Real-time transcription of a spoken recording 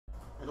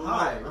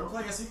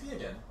playing SCP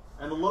again.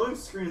 And the loading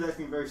screen is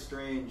acting very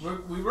strange.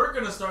 We were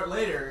going to start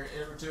later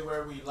to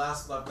where we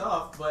last left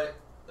off, but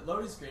the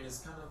loading screen is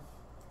kind of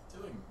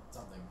doing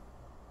something.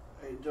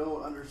 I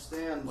don't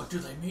understand. What do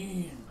they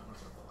mean?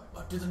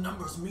 What do the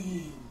numbers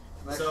mean?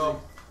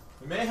 So,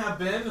 it may have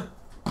been,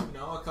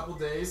 a couple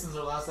days since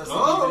our last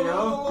SCP video.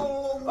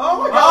 Oh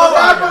my god,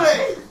 what's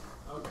happening?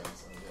 Okay,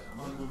 so yeah, I'm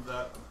gonna move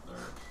that.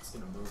 it's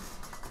gonna move.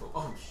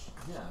 Oh,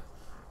 yeah.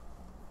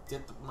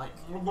 Get the mic.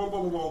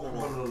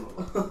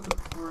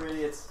 We're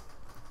idiots.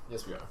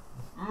 Yes, we are.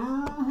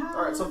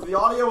 Alright, so if the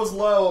audio is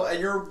low and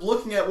you're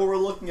looking at what we're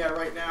looking at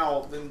right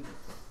now, then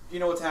you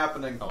know what's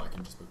happening. Oh, I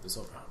can just move this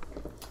over.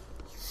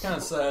 Kind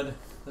of sad.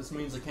 This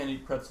means I can't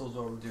eat pretzels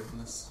while we're doing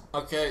this.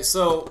 Okay,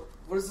 so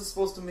What is this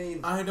supposed to mean?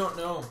 I don't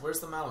know.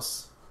 Where's the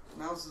mouse?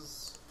 Mouse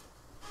is...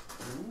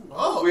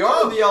 Oh, we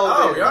are in the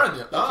elevator. Oh, we are in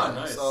the. Ah, Okay,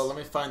 nice. So let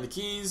me find the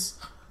keys.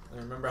 I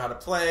remember how to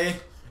play.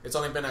 It's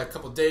only been a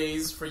couple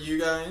days for you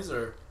guys,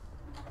 or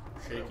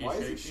Shaky, Why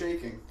is it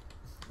shaking?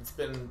 it's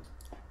been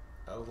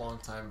a long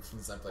time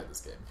since I played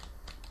this game.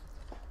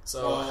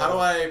 So how do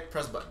I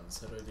press buttons?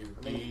 How do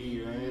I do?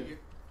 E, right?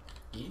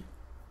 E?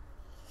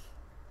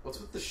 What's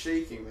with the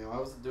shaking, man? Why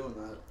was it doing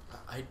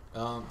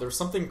that? There was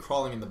something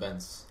crawling in the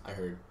vents. I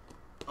heard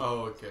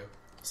Oh, okay.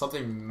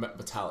 something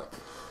metallic.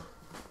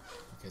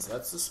 Okay, so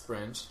that's the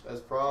sprint. That's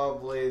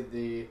probably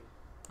the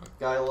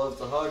guy who loves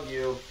to hug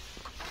you.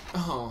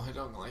 Oh, I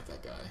don't like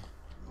that guy.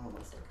 Hold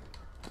on a second.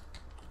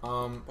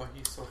 But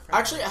he's so friendly.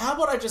 Actually, how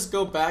about I just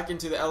go back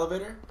into the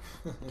elevator?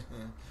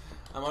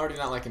 I'm already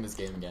not liking this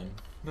game again.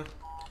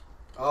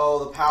 Oh,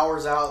 the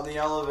power's out in the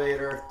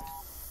elevator.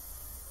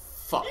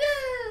 Fuck.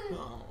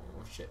 Oh,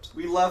 shit.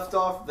 We left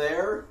off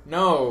there?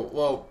 No,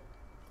 well,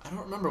 I don't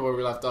remember where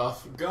we left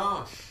off.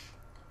 Gosh.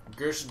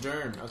 Gersh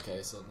Dern. Okay,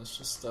 so let's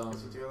just,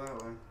 Let's go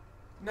that way.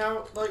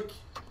 Now,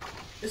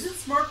 is it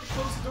smart to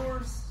close the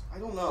doors? I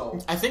don't know.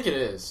 I think it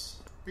is.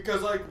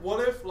 Because,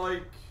 what if,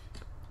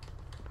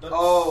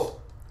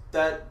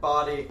 That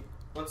body.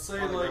 let's say,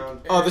 on the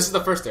ground. Oh, this is the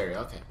first area.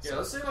 Okay. Yeah, so-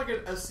 let's say,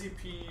 an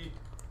SCP...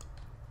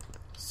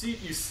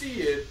 You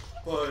see it,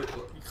 but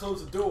you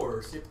close the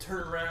door, so you have to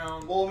turn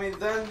around. Well, I mean,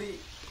 then the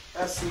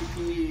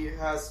SCP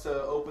has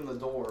to open the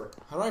door.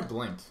 How do I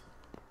blink?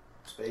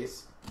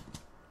 Space.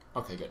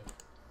 Okay, good.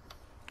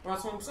 Well,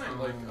 that's what I'm saying.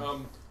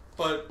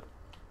 But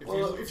if,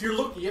 Well, if you're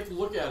looking, you have to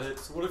look at it.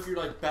 So what if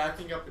you're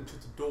backing up into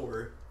the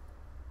door?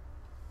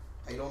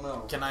 I don't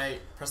know. Can I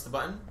press the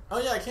button? Oh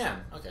yeah, I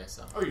can. Okay,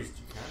 so. Oh, you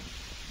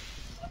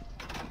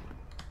can.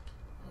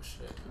 Oh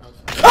shit.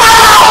 Okay.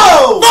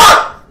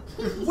 Oh!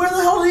 Where the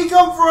hell did he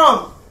come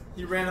from?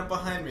 He ran up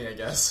behind me, I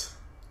guess.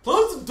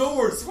 Close the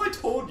doors. That's what I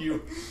told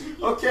you.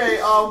 Okay,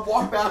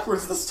 walk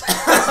backwards this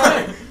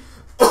time.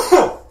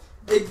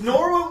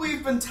 Ignore what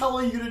we've been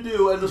telling you to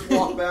do and just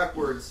walk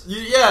backwards.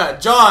 Yeah,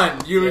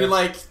 John, you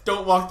Yeah.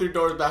 don't walk through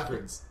doors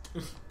backwards.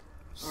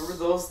 Remember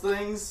those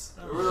things?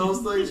 Remember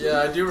those things?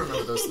 Yeah, I do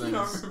remember those things.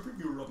 I remember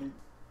you running.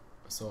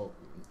 So,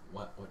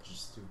 what did you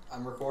just do?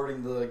 I'm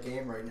recording the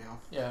game right now.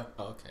 Yeah.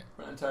 Oh, okay.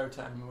 For the entire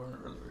time, we weren't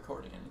really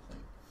recording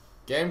anything.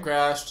 Game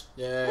crashed.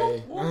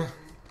 Yay. Whoop,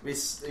 We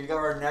got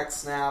our neck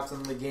snapped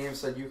and the game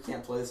said you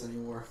can't play this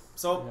anymore.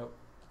 So,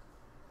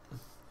 Yep.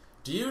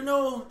 do you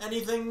know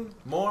anything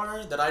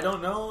more that I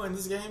don't know in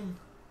this game?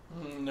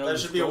 No, That I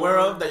should be aware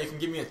of? That you can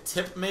give me a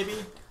tip, maybe?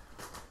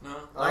 No.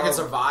 I can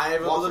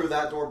survive. Walk through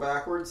that door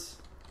backwards.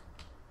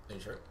 Are you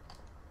sure?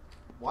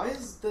 Why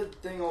is the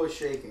thing always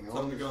shaking? I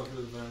Let me don't- go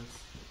through the vents.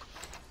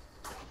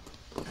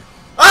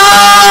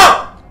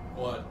 Ah!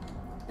 What?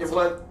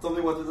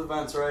 Something went through the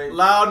vents, right?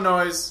 Loud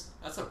noise.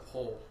 That's a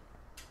pole.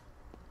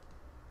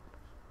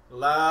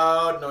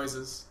 Loud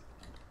noises.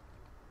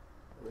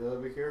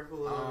 Be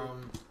careful there.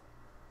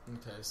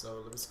 Okay,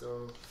 so let's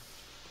go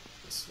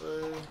this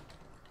way.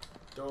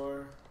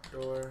 Door.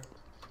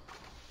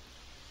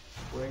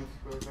 Blink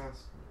really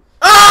fast.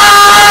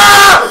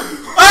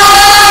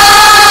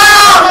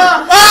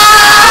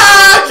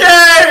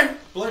 Okay!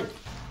 Blink.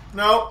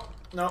 No.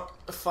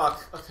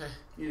 Fuck. Okay.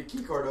 You need a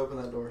key card to open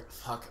that door.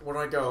 Fuck. Where do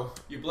I go?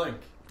 You blink.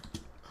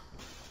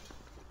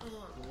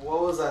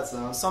 What was that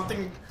sound?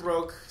 Something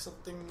broke.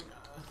 Something.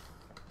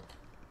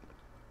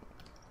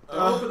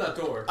 Open that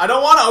door. I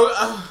don't want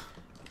to.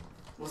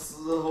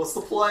 What's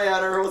the play,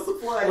 Eder? What's the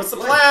play? What's the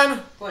Blink.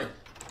 plan? Blink.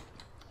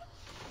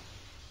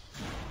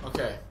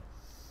 Okay.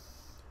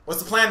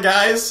 What's the plan,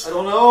 guys? I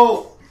don't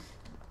know.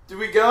 Do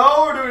we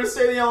go or do we just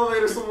stay in the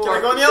elevator some more? Can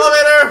I go in the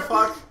elevator?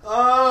 Fuck.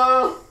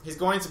 I He's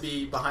going to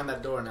be behind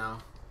that door now.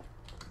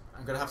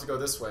 I'm gonna have to go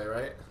this way,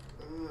 right?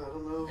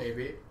 don't know.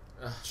 Maybe.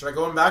 Should I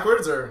go in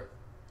backwards or?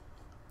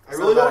 I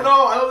really don't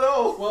know. I don't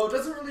know. Well, it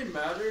doesn't really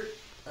matter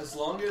as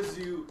long as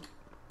you.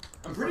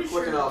 I'm pretty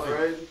Quick sure. enough,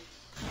 right?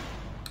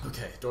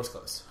 Okay, door's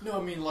closed. No,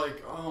 I mean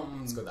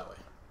Let's go that way.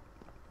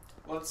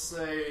 let's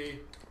say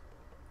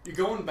you're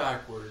going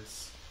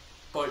backwards,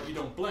 but you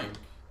don't blink.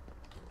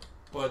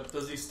 But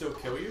does he still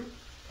kill you?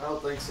 I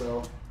don't think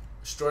so.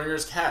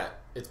 Schrodinger's cat.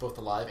 It's both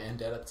alive and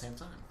dead at the same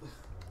time.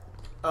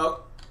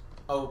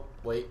 Oh,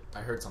 wait. I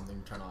heard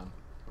something turn on.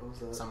 What was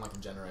that? Sound like a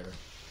generator.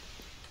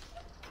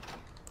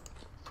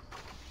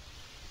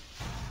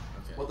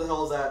 the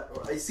hell is that?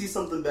 I see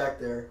something back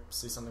there.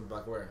 See something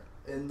back where?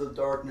 In the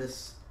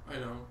darkness. I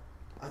know.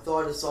 I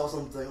thought I just saw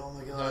something. Oh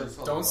my god.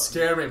 Don't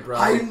scare me, bro.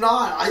 I'm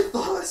not. I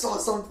thought I saw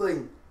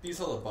something. You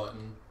saw the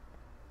button.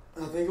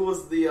 I think it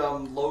was the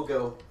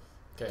logo.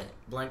 Okay,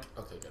 blink.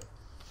 Okay, good.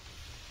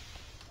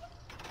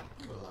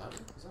 A ladder?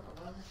 Is that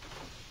a ladder?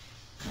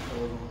 That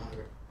wasn't a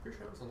ladder. Pretty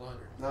sure it was a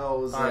ladder. No,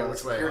 it was Alright, a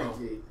which way? security Oh.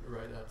 gate. You're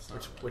right, that's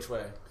not Which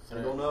way? I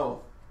don't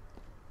know.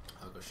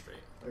 I'll go straight.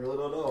 I really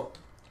don't know.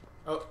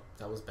 Oh,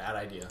 that was a bad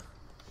idea.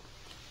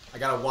 I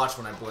gotta watch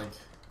when I blink,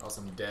 or else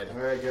I'm dead.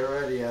 Alright, get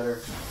ready, Eder.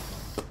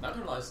 Not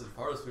gonna lie, this is the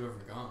farthest we've ever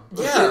gone.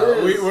 Yeah,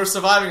 It is. we're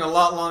surviving a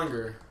lot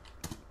longer.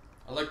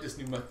 I like this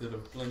new method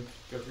of blink,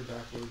 go through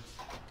backwards.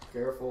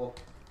 Careful.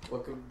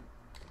 What could...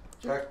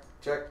 Check.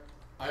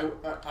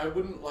 I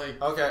wouldn't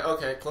like...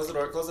 Okay, close the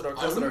door, close the door, I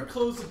close the door. wouldn't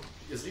close the...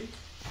 Is he?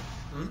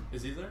 Hmm?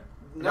 Is he there?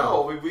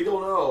 No, we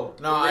don't know.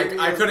 No, Maybe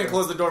I it's couldn't there.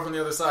 close the door from the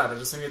other side. I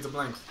just needed to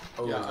blink.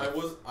 Oh. Yeah,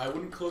 I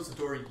wouldn't close the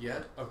door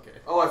yet. Okay.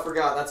 Oh, I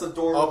forgot. That's a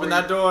door. Open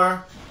that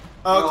door.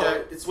 No,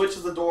 Okay. it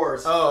switches the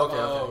doors. Oh, okay,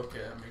 Oh, okay. okay,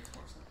 that makes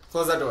more sense.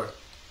 Close that door.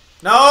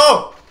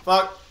 No!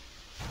 Fuck.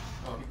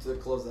 Oh, You have to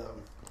close that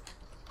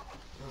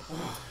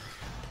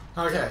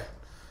one. Okay.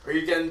 Are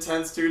you getting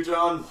tense too,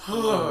 John?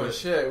 Oh,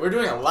 shit. We're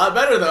doing a lot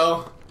better,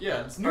 though.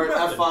 yeah, it's new Alright,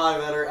 method.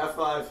 F5, Eder.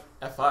 F5.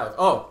 F5.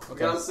 Oh, We okay.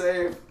 gotta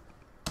save.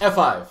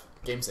 F5.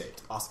 Game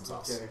saved. Awesome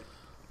sauce. Okay.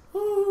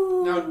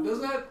 Woo. Now, does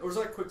that... Or is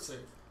that quick save?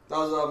 That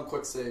was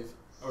quick save.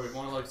 Oh, wait,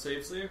 want to like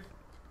save?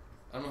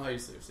 I don't know how you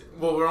save.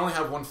 Well, we only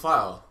have one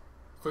file.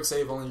 Quick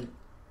save only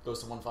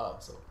goes to one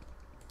file, so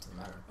it doesn't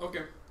matter.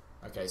 Okay.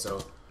 Okay,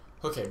 so...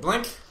 Okay,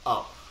 blink.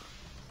 Oh.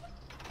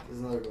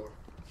 There's another door.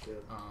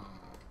 Shit.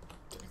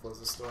 Can I close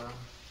this door?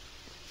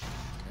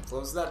 Can I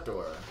close that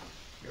door?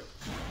 Yep.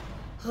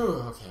 Whew,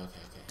 okay.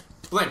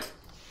 Blink.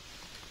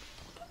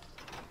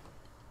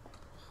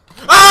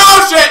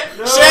 Oh,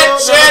 shit!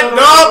 Shit!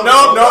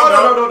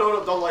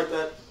 No! Don't like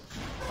that.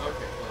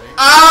 Okay, blink.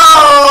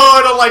 Ow!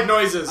 I don't like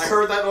noises. I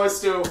heard that noise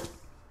too.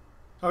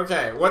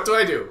 Okay, what do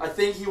I do? I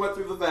think he went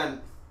through the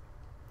vent.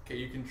 Okay,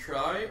 you can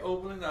try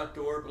opening that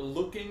door, but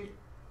looking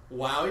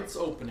while it's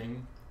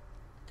opening.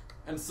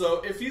 And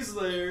so, if he's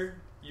there,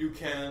 you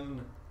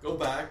can go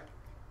back,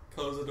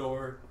 close the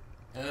door,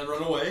 and then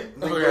run away.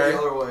 And then go Okay. the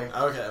other way.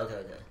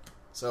 Okay.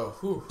 So,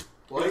 whew.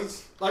 Blink.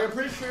 Like, I'm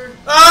pretty sure.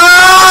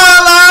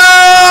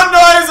 Ah!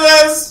 Loud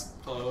noises!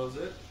 Close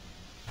it.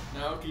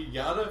 Now, you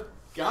gotta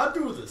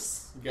do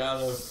this. You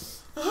gotta.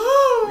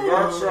 We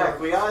gotta check.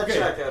 We gotta Okay,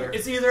 check, Eder.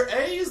 it's either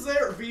A is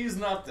there or B is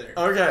not there.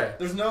 Okay.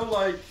 There's no,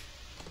 like.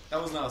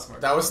 That was not a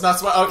smart. That was not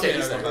smart. Okay, Okay,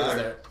 he's now there. go He's back.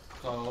 there.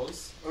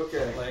 Close.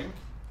 Okay. Blink.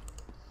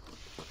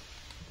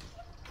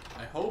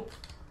 I hope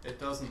it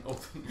doesn't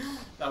open.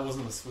 That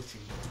wasn't a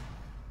switching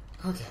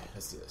door. Okay,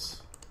 let's do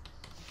this.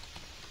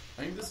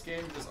 I think this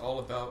game is all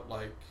about,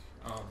 like,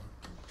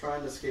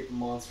 Trying to escape a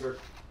monster.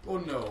 oh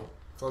no.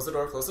 Close the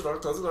door, close the door,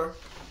 close the door.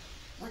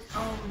 Like,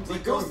 He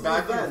like goes going through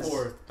back the and vents.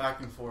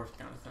 forth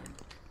kind of thing.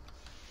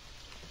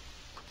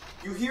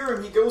 You hear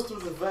him, he goes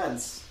through the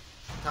vents.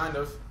 Kind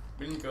of.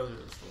 We didn't go through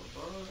this door,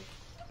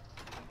 but...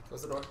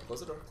 Close the door, close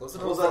the door, close the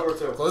door. Close that door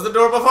too. Close the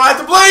door before I have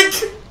to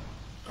blink!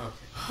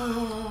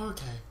 Okay.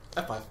 Okay.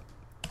 F5.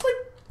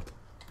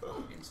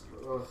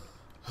 Ugh.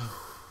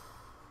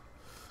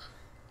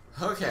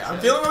 Okay, I'm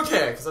feeling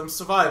okay, because I'm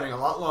surviving a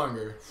lot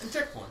longer. And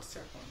checkpoints.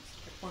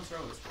 Checkpoints are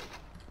always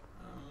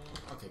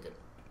good. Okay, good.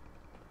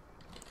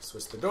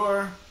 Switch the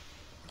door.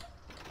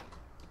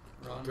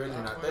 Run Good, you're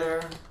that not way.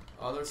 there.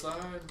 Other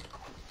side.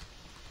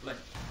 Blink.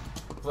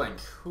 Blink.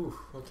 Whew.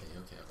 Okay.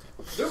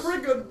 They're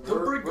pretty good. They're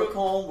pretty We're good.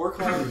 calm, we're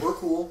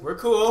cool. We're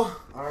cool.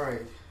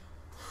 Alright.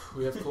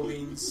 We have cool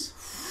beans.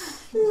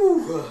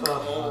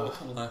 Oh,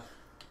 left.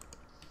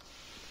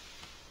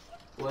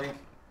 Blink.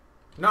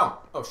 No.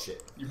 Oh,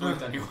 shit. You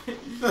blinked anyway.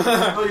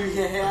 Oh, you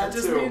had That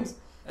just to. means...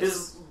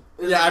 His,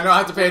 Yeah, I know I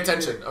have to pay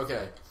attention.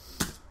 Okay.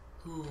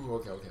 Ooh,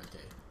 okay.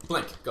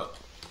 Blink. Go.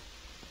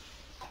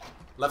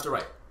 Left or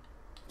right?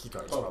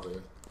 Keycards, Oh.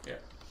 probably. Yeah.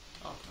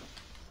 Oh,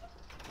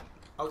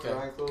 Okay.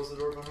 Try and close the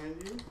door behind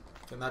you.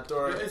 Can that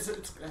door... yeah, it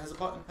has a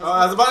button. Oh,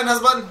 it has a button, has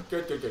a button.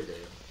 Good.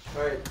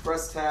 Alright,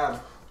 press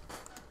tab.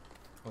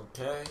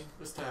 Okay.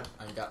 Just tap.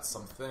 I got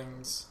some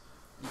things.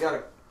 You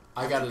got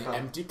I got an Cup.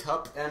 empty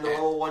cup. and a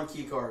level 1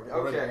 key card.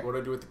 Okay. What do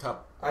I do with the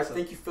cup? I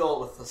think you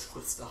fill it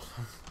with stuff.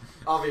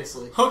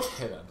 Obviously.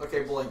 Okay, then.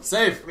 Okay, blink.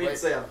 Save. I mean, Wait.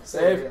 save.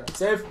 Save. Yeah.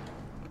 Save.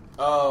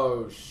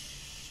 Oh,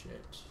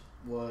 shit.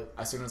 What?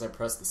 As soon as I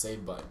press the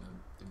save button,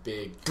 the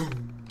big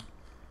boom.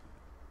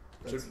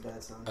 That's a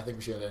bad sound. I think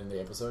we should end the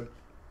episode.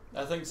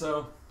 I think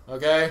so.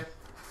 Okay.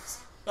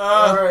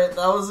 Alright,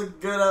 that was a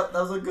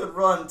good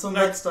run. Until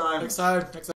next time. Next time.